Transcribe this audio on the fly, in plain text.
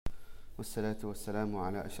والصلاة والسلام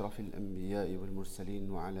على أشرف الأنبياء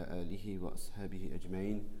والمرسلين وعلى آله وأصحابه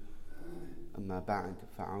أجمعين أما بعد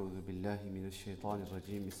فأعوذ بالله من الشيطان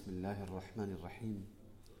الرجيم بسم الله الرحمن الرحيم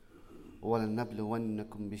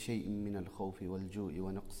ولنبلونكم بشيء من الخوف والجوع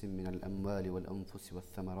ونقص من الأموال والأنفس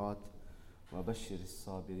والثمرات وبشر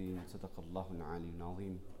الصابرين صدق الله العلي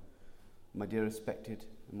العظيم. My dear respected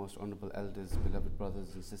and most honorable elders, beloved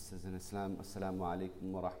brothers and sisters in Islam, Assalamu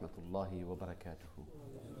alaikum wa rahmatullahi wa barakatuhu.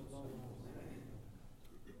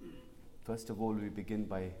 First of all, we begin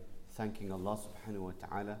by thanking Allah subhanahu wa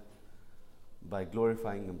ta'ala, by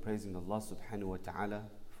glorifying and praising Allah subhanahu wa ta'ala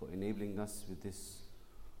for enabling us with this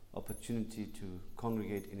opportunity to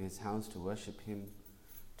congregate in His house, to worship Him,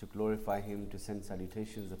 to glorify Him, to send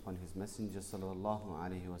salutations upon His Messenger sallallahu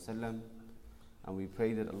alayhi wa sallam. And we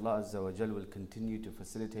pray that Allah Azza wa Jal will continue to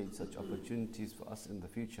facilitate such opportunities for us in the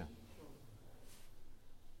future.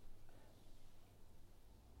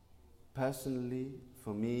 Personally,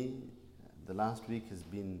 for me, the last week has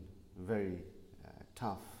been very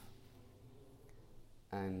tough.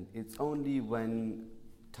 And it's only when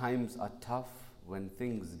times are tough, when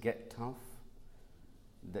things get tough,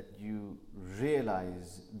 that you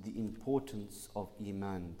realize the importance of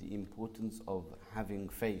Iman, the importance of having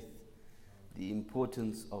faith, the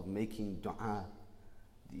importance of making dua,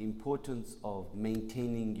 the importance of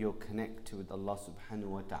maintaining your connect with Allah subhanahu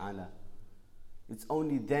wa ta'ala. It's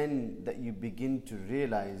only then that you begin to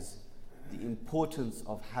realize the importance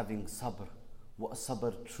of having sabr, what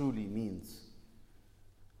sabr truly means.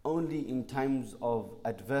 Only in times of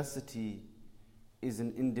adversity is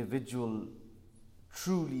an individual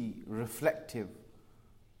truly reflective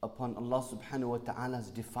upon Allah subhanahu wa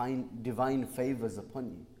ta'ala's divine favors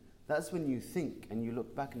upon you. That's when you think and you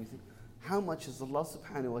look back and you think, how much has Allah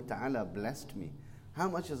subhanahu wa ta'ala blessed me? How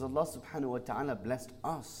much has Allah subhanahu wa ta'ala blessed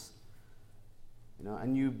us?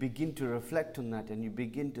 And you begin to reflect on that and you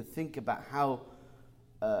begin to think about how,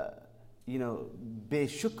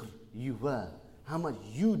 shukr you were, how much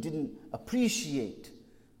you didn't appreciate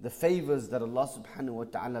the favors that Allah subhanahu wa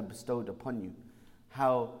ta'ala bestowed upon you,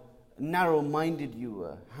 how narrow-minded you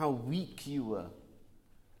were, how weak you were,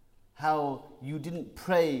 how you didn't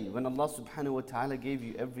pray when Allah subhanahu wa ta'ala gave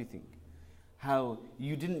you everything, how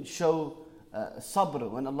you didn't show sabr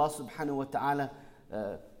when Allah subhanahu wa ta'ala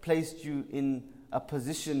placed you in a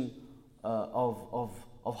position of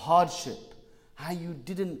hardship, how you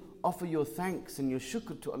didn't offer your thanks and your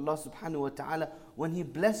shukr to Allah subhanahu wa ta'ala when He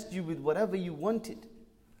blessed you with whatever you wanted.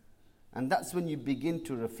 And that's when you begin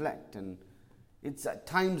to reflect, and it's at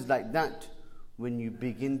times like that when you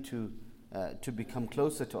begin to become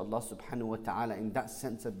closer to Allah subhanahu wa ta'ala. In that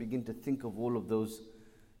sense, I begin to think of all of those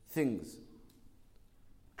things.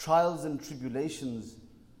 Trials and tribulations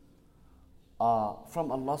are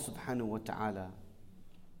from Allah subhanahu wa ta'ala,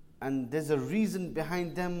 and there's a reason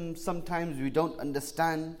behind them. Sometimes we don't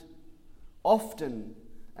understand. Often,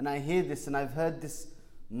 and I hear this and I've heard this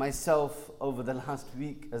myself over the last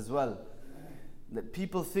week as well, that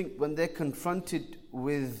people think when they're confronted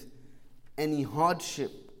with any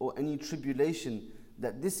hardship or any tribulation,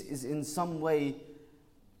 that this is in some way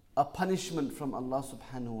a punishment from Allah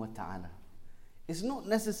subhanahu wa ta'ala. It's not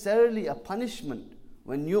necessarily a punishment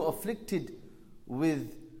when you're afflicted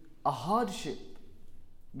with a hardship,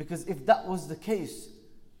 because if that was the case,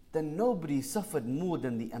 then nobody suffered more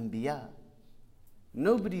than the Anbiya.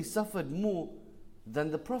 Nobody suffered more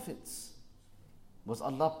than the prophets. Was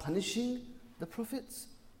Allah punishing the prophets?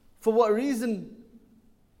 For what reason?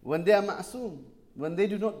 When they are ma'soom, when they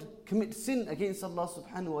do not commit sin against Allah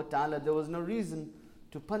subhanahu wa ta'ala, there was no reason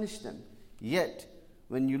to punish them. Yet,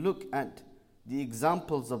 when you look at the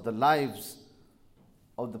examples of the lives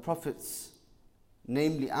of the prophets,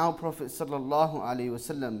 namely our Prophet sallallahu alaihi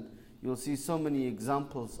wasallam, you'll see so many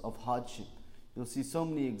examples of hardship. You'll see so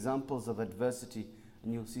many examples of adversity,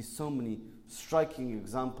 and you'll see so many striking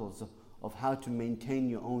examples of how to maintain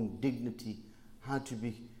your own dignity, how to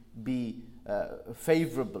be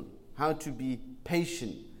favorable, how to be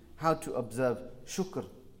patient, how to observe shukr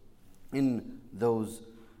in those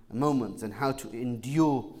moments, and how to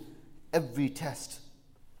endure every test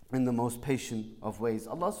in the most patient of ways.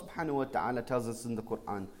 Allah subhanahu wa ta'ala tells us in the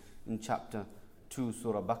Quran, in chapter 2,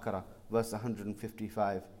 Surah Baqarah, verse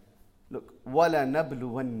 155, look, وَلَا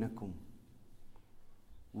نَبْلُوَنَّكُمْ,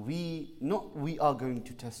 we are going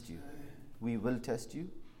to test you. We will test you.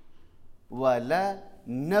 وَلَا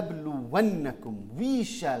نَبْلُوَنَّكُمْ, we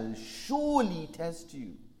shall surely test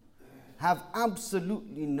you. Have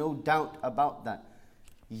absolutely no doubt about that.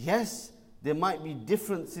 Yes, there might be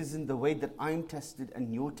differences in the way that I'm tested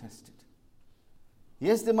and you're tested.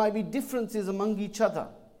 Yes, there might be differences among each other.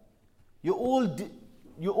 You're all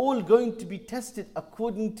you're all going to be tested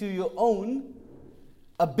according to your own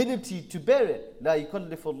ability to bear it. لا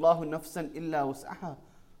يكلف الله نفسا إلا وسعها.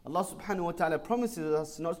 Allah subhanahu wa ta'ala promises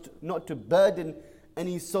us not to burden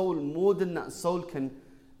any soul more than that soul can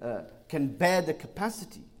bear the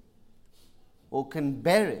capacity or can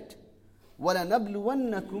bear it.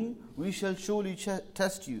 وَلَنَبْلُوَنَّكُمْ, we shall surely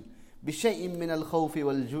test you. بِشَيْءٍ مِّنَ الْخَوْفِ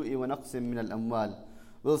وَالْجُوءِ وَنَقْصٍ مِّنَ الْأَمْوَالِ,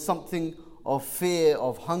 with something of fear,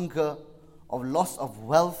 of hunger, of loss of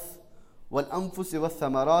wealth, وَالْأَنفُسِ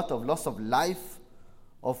وَالثَّمَرَاتِ, of loss of life,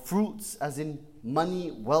 of fruits as in money,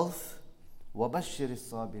 wealth. وَبَشِّرِ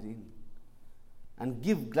الصَّابِرِينَ, and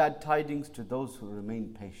give glad tidings to those who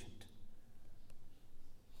remain patient.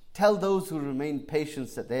 Tell those who remain patient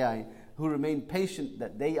that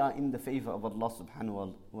they are in the favor of Allah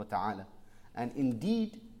subhanahu wa ta'ala. And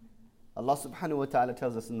indeed, Allah subhanahu wa ta'ala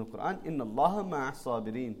tells us in the Quran, إِنَّ اللَّهَ مَعَ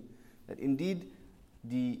الصَّابِرِينَ, that indeed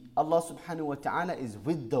Allah subhanahu wa ta'ala is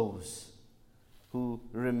with those who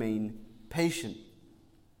remain patient.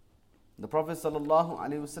 The Prophet sallallahu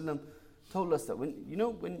alaihi wasallam told us that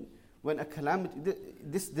when a calamity,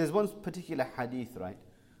 there's one particular hadith, right,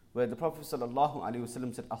 where the Prophet sallallahu alaihi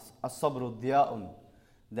wasallam said, "As-sabru diya'un,"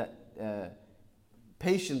 that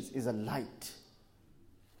patience is a light.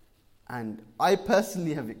 And I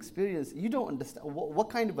personally have experienced, you don't understand what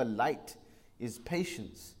kind of a light is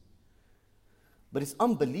patience. But it's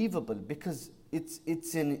unbelievable because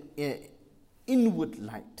it's an inward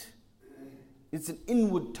light. It's an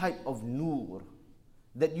inward type of nur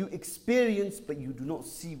that you experience but you do not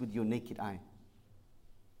see with your naked eye.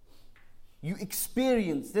 You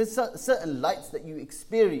experience, there's certain lights that you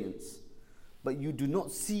experience but you do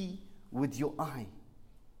not see with your eye.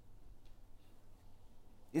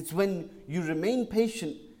 It's when you remain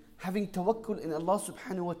patient, having tawakkul in Allah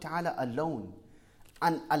subhanahu wa ta'ala alone,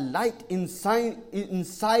 and a light inside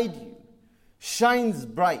you shines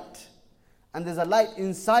bright, and there's a light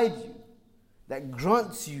inside you that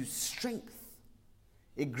grants you strength.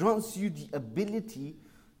 It grants you the ability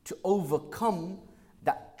to overcome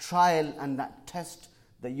that trial and that test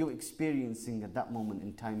that you're experiencing at that moment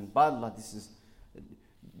in time. By Allah, this is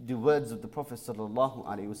the words of the Prophet sallallahu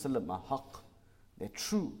alaihi wasallam are haqq. They're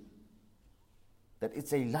true. That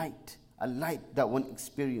it's a light that one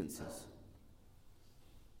experiences.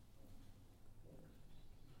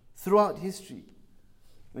 Throughout history,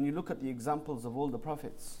 when you look at the examples of all the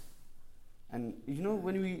prophets, and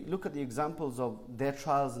when we look at the examples of their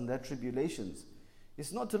trials and their tribulations,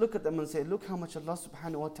 it's not to look at them and say, look how much Allah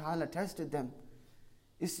subhanahu wa ta'ala tested them.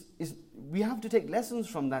 We have to take lessons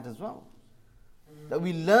from that as well. That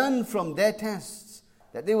we learn from their tests,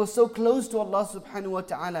 that they were so close to Allah subhanahu wa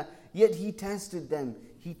ta'ala, yet He tested them.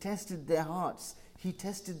 He tested their hearts. He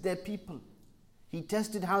tested their people. He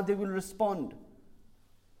tested how they will respond.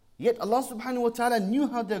 Yet Allah subhanahu wa ta'ala knew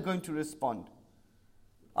how they're going to respond.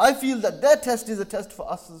 I feel that their test is a test for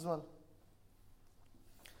us as well.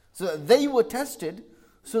 So that they were tested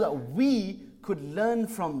so that we could learn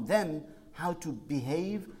from them how to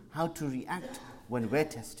behave, how to react when we're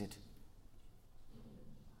tested.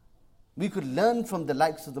 We could learn from the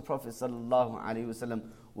likes of the Prophet sallallahu alaihi wasallam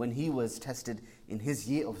when he was tested in his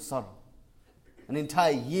year of sorrow. An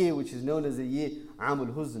entire year which is known as the year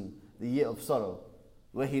Amul Huzn, the year of sorrow,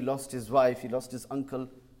 where he lost his wife, he lost his uncle.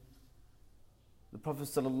 The Prophet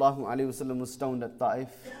sallallahu alaihi wasallam was stoned at Ta'if,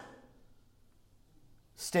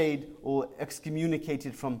 stayed or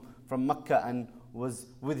excommunicated from Makkah and was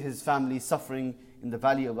with his family suffering in the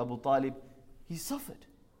valley of Abu Talib. He suffered.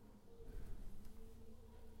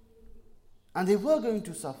 And they were going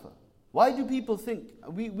to suffer. Why do people think?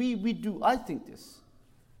 I think this.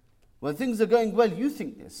 When things are going well, you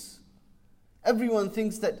think this. Everyone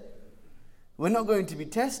thinks that we're not going to be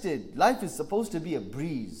tested. Life is supposed to be a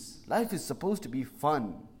breeze. Life is supposed to be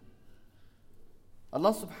fun.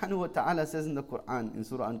 Allah subhanahu wa ta'ala says in the Quran, in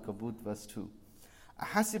Surah An-Kabut verse 2,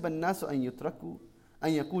 أَحَسِبَ النَّاسُ أَن يُتْرَكُوا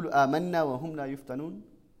أَن يَقُولُوا آمَنَّا وَهُمْ لَا يُفْتَنُونَ.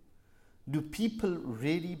 Do people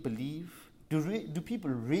really believe? Do people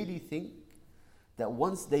really think that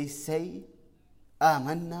once they say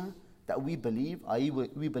آمَنَّا, that we believe, i.e.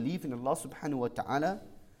 we believe in Allah subhanahu wa ta'ala,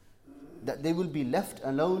 that they will be left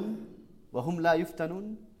alone, وَهُمْ لَا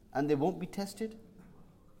يُفْتَنُونَ, and they won't be tested?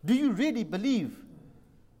 Do you really believe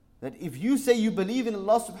that if you say you believe in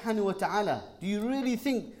Allah subhanahu wa ta'ala, do you really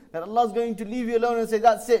think that Allah is going to leave you alone and say,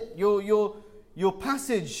 that's it, your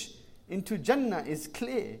passage into Jannah is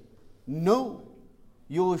clear? No,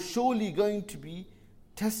 you're surely going to be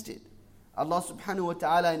tested. Allah subhanahu wa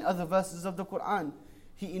ta'ala in other verses of the Quran,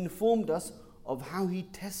 He informed us of how He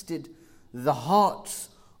tested the hearts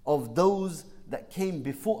of those that came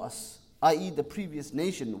before us, i.e. the previous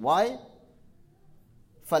nation. Why?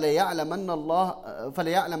 فَلَيَعْلَمَنَّ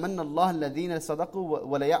اللَّهَ الَّذِينَ صَدَقُوا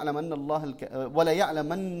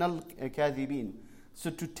وَلَيَعْلَمَنَّ الْكَاذِبِينَ. So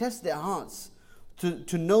to test their hearts,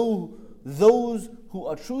 to know those who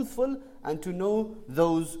are truthful and to know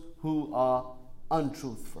those who are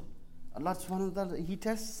untruthful. Allah subhanahu wa ta'ala, He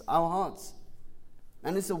tests our hearts.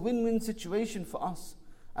 And it's a win-win situation for us.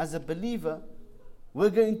 As a believer,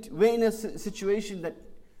 we're in a situation that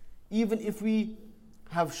even if we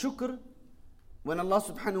have shukr, when Allah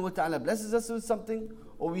subhanahu wa ta'ala blesses us with something,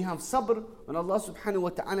 or we have sabr, when Allah subhanahu wa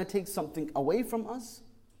ta'ala takes something away from us,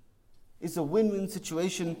 it's a win-win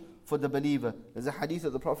situation for the believer. There's a hadith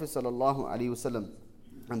of the Prophet sallallahu alaihi wasallam,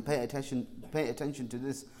 and pay attention to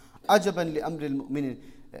this. عجبا لأمر المؤمن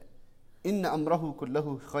إن أمره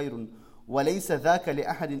كله خير وليس ذاك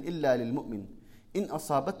لأحد إلا للمؤمن إن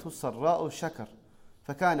أصابته السراء شكر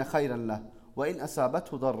فكان خيرا له وإن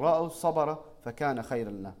أصابته ضراء صبر فكان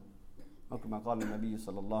خيرا له. كما قال النبي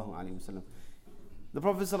صلى الله عليه وسلم. The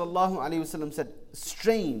Prophet صلى الله عليه وسلم said,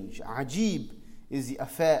 strange, ajib is the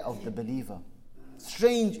affair of the believer.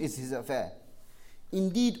 Strange is his affair.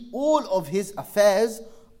 Indeed, all of his affairs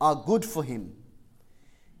are good for him.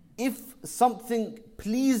 If something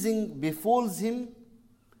pleasing befalls him,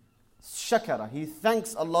 shakara, he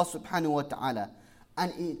thanks Allah subhanahu wa ta'ala,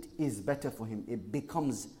 and it is better for him. It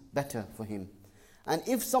becomes better for him. And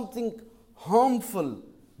if something harmful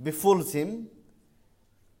befalls him,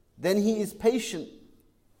 then he is patient,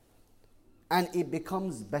 and it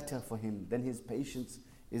becomes better for him. Then his patience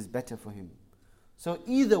is better for him. So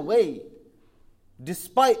either way,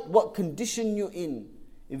 despite what condition you're in,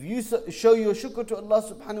 if you show your shukr to Allah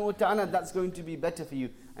subhanahu wa ta'ala, that's going to be better for you,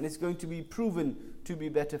 and it's going to be proven to be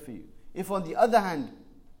better for you. If on the other hand,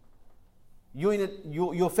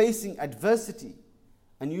 you're facing adversity,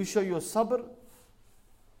 and you show your sabr,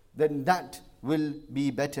 then that will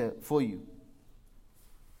be better for you.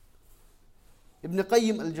 Ibn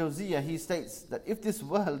Qayyim al-Jawziyah, he states that if this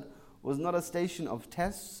world was not a station of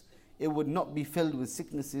tests, it would not be filled with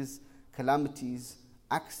sicknesses, calamities,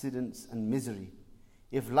 accidents and misery.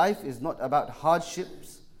 If life is not about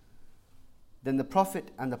hardships, then the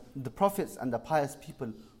prophets and the pious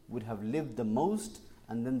people would have lived the most,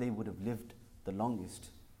 and then they would have lived the longest.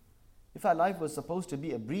 If our life was supposed to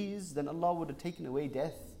be a breeze, then Allah would have taken away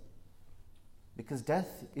death. Because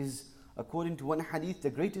death is, according to one hadith, the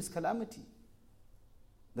greatest calamity.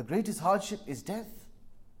 The greatest hardship is death.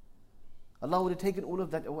 Allah would have taken all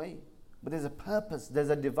of that away. But there's a purpose, there's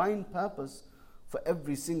a divine purpose for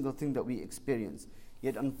every single thing that we experience.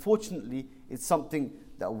 Yet unfortunately, it's something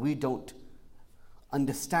that we don't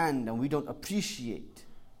understand and we don't appreciate.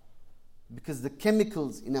 Because the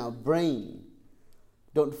chemicals in our brain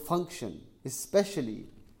don't function, especially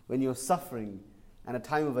when you're suffering and a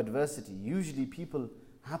time of adversity. Usually people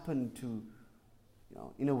happen to,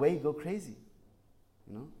 in a way, go crazy.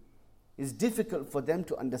 It's difficult for them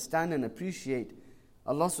to understand and appreciate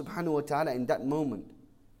Allah subhanahu wa ta'ala in that moment.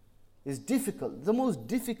 It's difficult. The most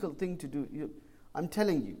difficult thing to do, I'm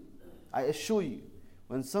telling you, I assure you,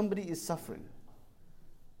 when somebody is suffering,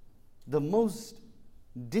 the most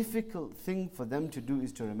difficult thing for them to do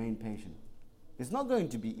is to remain patient. It's not going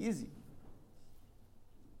to be easy.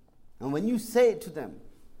 And when you say it to them,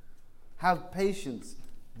 have patience,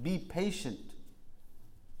 be patient,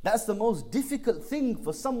 that's the most difficult thing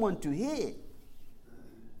for someone to hear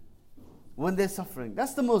when they're suffering.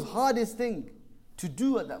 That's the most hardest thing to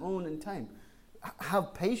do at that moment in time.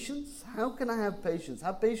 Have patience? How can I have patience?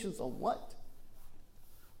 Have patience on what?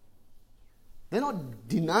 They're not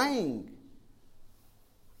denying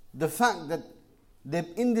the fact that they're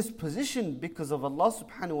in this position because of Allah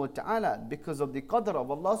subhanahu wa ta'ala, because of the qadr of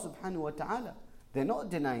Allah subhanahu wa ta'ala. They're not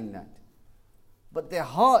denying that. But their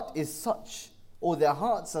heart is such, or their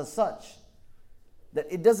hearts are such, that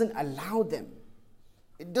it doesn't allow them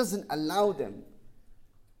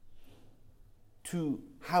to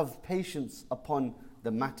have patience upon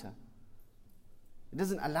the matter. It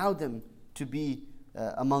doesn't allow them to be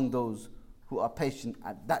among those who are patient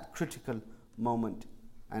at that critical moment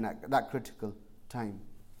and at that critical time.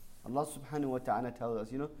 Allah subhanahu wa ta'ala tells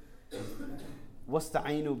us,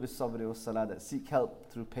 وَاسْتَعِينُوا بِالصَّبْرِ وَالصَّلَاةِ, that seek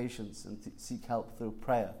help through patience and seek help through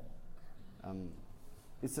prayer.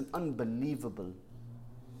 It's an unbelievable,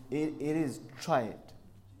 it is, try it.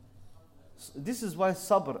 This is why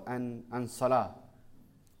sabr and salah,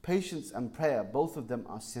 patience and prayer, both of them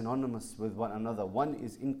are synonymous with one another. One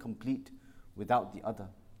is incomplete without the other.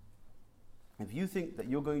 If you think that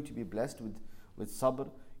you're going to be blessed with sabr,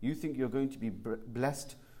 you think you're going to be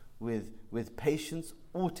blessed with patience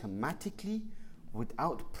automatically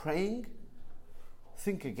without praying,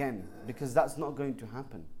 think again, because that's not going to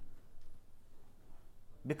happen.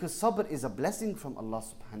 Because sabr is a blessing from Allah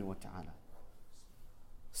subhanahu wa ta'ala.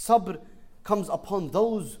 Sabr comes upon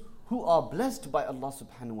those who are blessed by Allah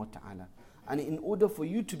subhanahu wa ta'ala. And in order for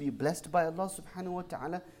you to be blessed by Allah subhanahu wa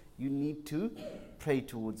ta'ala, you need to pray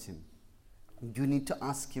towards Him. You need to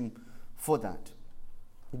ask Him for that.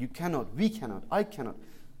 You cannot, we cannot, I cannot.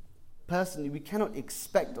 Personally, we cannot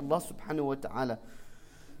expect Allah subhanahu wa ta'ala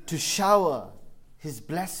to shower His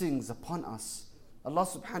blessings upon us. Allah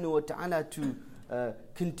subhanahu wa ta'ala to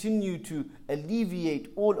continue to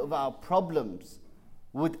alleviate all of our problems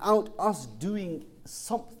without us doing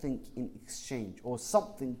something in exchange or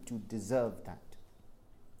something to deserve that.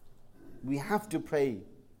 We have to pray.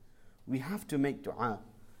 We have to make dua.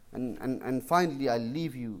 And finally, I'll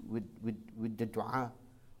leave you with the dua,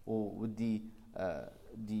 or with the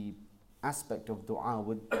aspect of dua,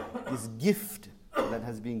 with this gift that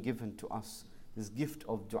has been given to us, this gift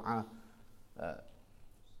of dua.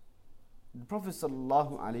 The Prophet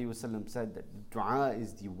ﷺ said that dua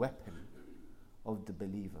is the weapon of the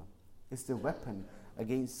believer. It's the weapon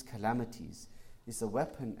against calamities. It's a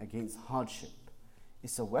weapon against hardship.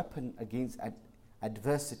 It's a weapon against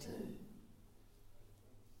adversity.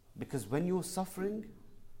 Because when you're suffering,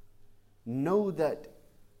 know that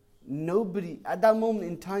nobody, at that moment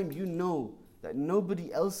in time, you know that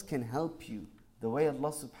nobody else can help you the way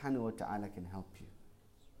Allah subhanahu wa ta'ala can help you.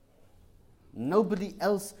 Nobody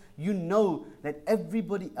else, you know that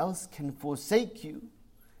everybody else can forsake you,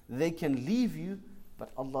 they can leave you,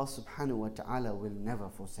 but Allah subhanahu wa ta'ala will never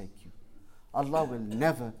forsake you. Allah will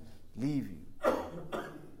never leave you.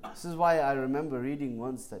 This is why I remember reading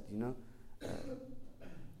once that,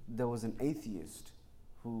 there was an atheist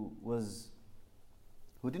who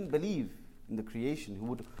didn't believe in the creation, who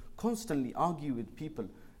would constantly argue with people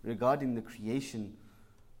regarding the creation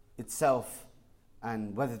itself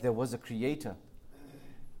and whether there was a creator.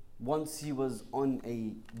 Once he was on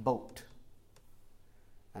a boat,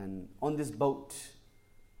 and on this boat,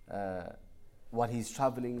 while he's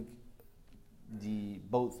traveling, the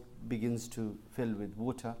boat begins to fill with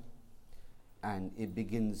water and it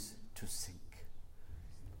begins to sink.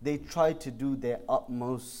 They try to do their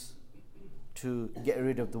utmost to get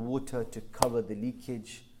rid of the water, to cover the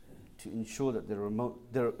leakage, to ensure that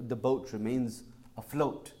the boat remains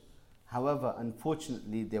afloat. However,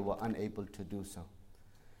 unfortunately, they were unable to do so.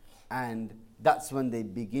 And that's when they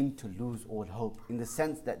begin to lose all hope, in the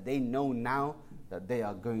sense that they know now that they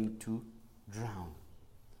are going to drown.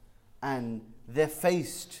 And they're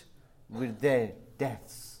faced with their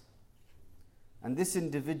deaths. And this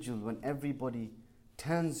individual, when everybody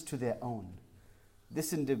turns to their own,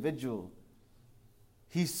 this individual,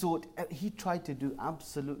 he tried to do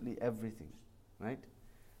absolutely everything, right?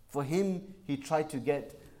 For him, he tried to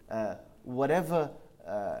get whatever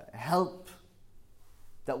help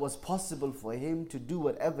that was possible for him, to do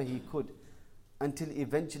whatever he could, until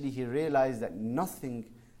eventually he realized that nothing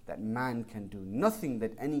that man can do, nothing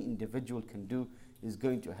that any individual can do is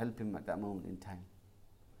going to help him at that moment in time.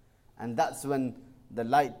 And that's when the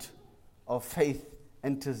light of faith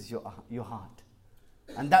enters your heart.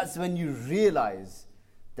 And that's when you realize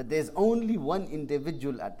that there's only one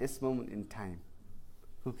individual at this moment in time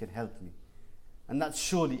who can help me. And that's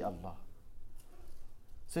surely Allah.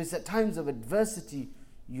 So it's at times of adversity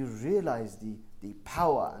you realize the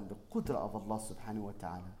power and the qudra of Allah subhanahu wa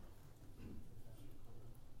ta'ala.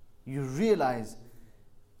 You realize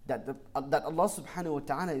that Allah subhanahu wa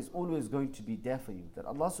ta'ala is always going to be there for you. That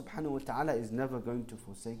Allah subhanahu wa ta'ala is never going to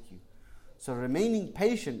forsake you. So remaining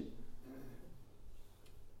patient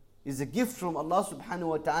is a gift from Allah subhanahu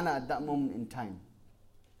wa ta'ala at that moment in time.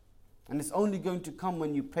 And it's only going to come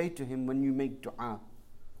when you pray to Him, when you make dua.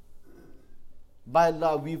 By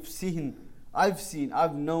Allah,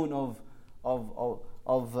 I've known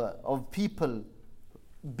of people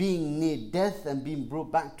being near death and being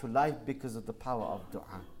brought back to life because of the power of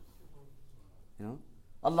dua.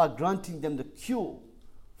 Allah granting them the cure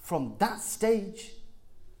from that stage,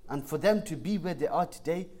 and for them to be where they are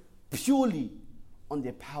today purely on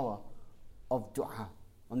the power of dua,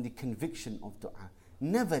 on the conviction of dua.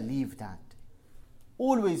 Never leave that.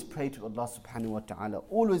 Always pray to Allah subhanahu wa ta'ala.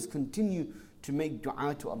 Always continue to make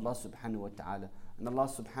dua to Allah subhanahu wa ta'ala. And Allah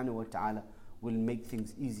subhanahu wa ta'ala will make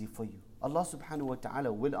things easy for you. Allah subhanahu wa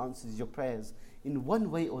ta'ala will answer your prayers in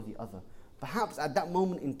one way or the other. Perhaps at that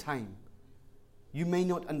moment in time, you may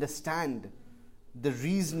not understand the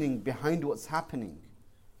reasoning behind what's happening.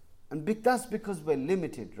 And that's because we're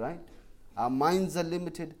limited, right? Our minds are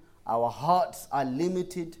limited. Our hearts are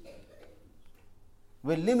limited.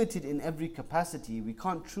 We're limited in every capacity. We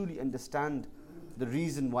can't truly understand the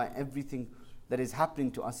reason why everything that is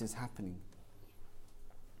happening to us is happening.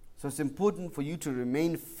 So it's important for you to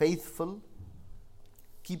remain faithful,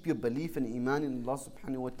 keep your belief and iman in Allah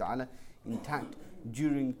subhanahu wa ta'ala intact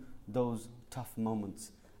during those tough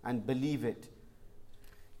moments, and believe it,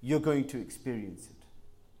 you're going to experience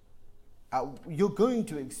it. You're going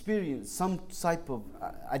to experience some type of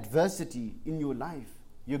adversity in your life.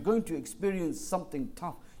 You're going to experience something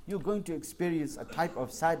tough. You're going to experience a type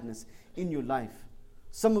of sadness in your life.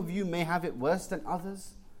 Some of you may have it worse than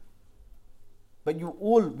others, but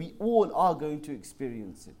we all are going to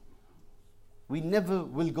experience it. We never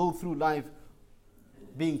will go through life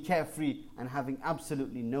being carefree and having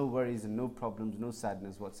absolutely no worries and no problems, no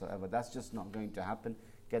sadness whatsoever. That's just not going to happen.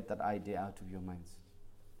 Get that idea out of your minds.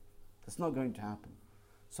 That's not going to happen.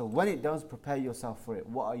 So when it does, prepare yourself for it.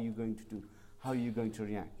 What are you going to do? How are you going to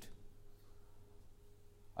react?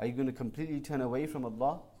 Are you going to completely turn away from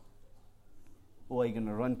Allah? Or are you going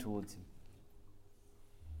to run towards Him?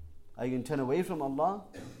 Are you going to turn away from Allah?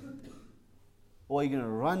 Or are you going to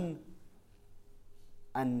run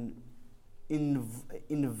and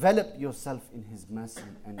envelop yourself in His mercy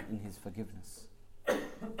and in His forgiveness?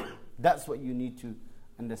 That's what you need to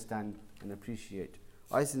understand and appreciate.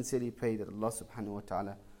 I sincerely pray that Allah subhanahu wa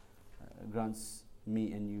ta'ala grants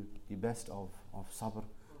me and you the best of sabr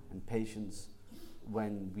and patience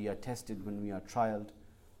when we are tested, when we are trialed.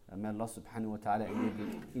 May Allah subhanahu wa ta'ala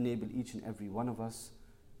enable each and every one of us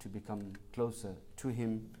to become closer to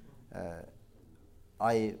Him.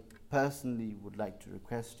 I personally would like to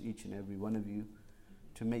request each and every one of you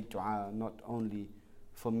to make dua, not only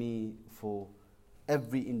for me, for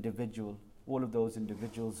every individual, all of those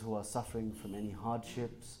individuals who are suffering from any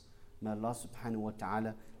hardships. May Allah subhanahu wa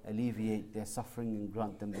ta'ala alleviate their suffering and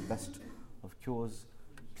grant them the best of cures.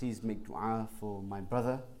 Please make dua for my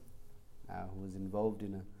brother who was involved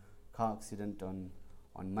in a car accident on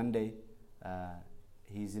Monday.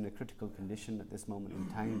 He's in a critical condition at this moment in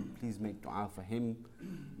time. Please make dua for him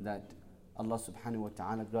that Allah subhanahu wa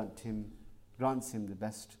ta'ala grants him the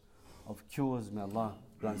best of cures. May Allah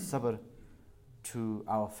grant sabr to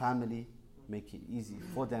our family, make it easy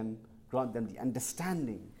for them, grant them the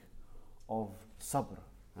understanding of sabr.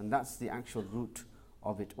 And that's the actual root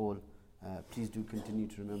of it all. Please do continue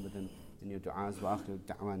to remember them in your du'as. Wa akhiru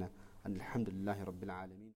da'wana. Alhamdulillahi Rabbil Alameen.